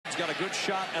got a good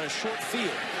shot at a short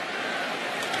field.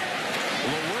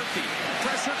 Lewerke,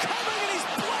 pressure coming, and he's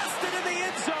blasted in the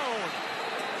end zone.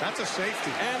 That's a safety.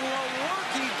 And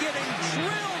Lewerke getting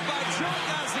drilled by Joe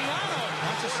Gaziano.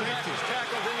 That's a safety.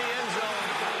 Tackled in the end zone.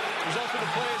 Result of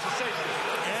the play is a safety.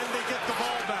 And they get the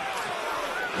ball back.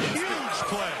 Huge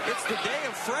play. It's the day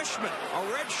of freshmen. A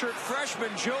redshirt freshman,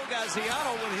 Joe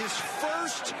Gaziano, with his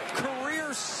first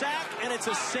career sack, and it's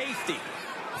a safety.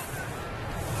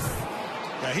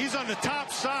 Yeah, he's on the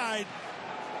top side,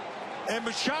 and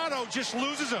Machado just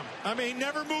loses him. I mean, he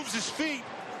never moves his feet.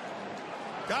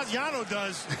 Gaziano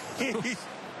does.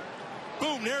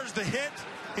 Boom, there's the hit.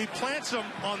 He plants him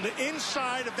on the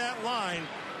inside of that line.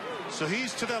 So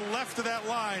he's to the left of that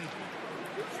line.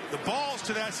 The ball's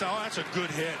to that side. Oh, that's a good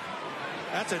hit.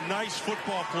 That's a nice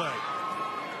football play.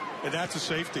 And that's a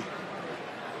safety.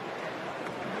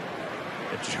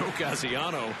 And Joe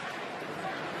Gaziano.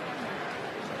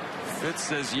 Fitz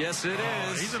says, yes, it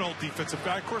is. He's an old defensive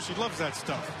guy. Of course, he loves that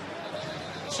stuff.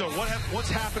 So what's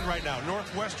happened right now?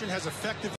 Northwestern has effective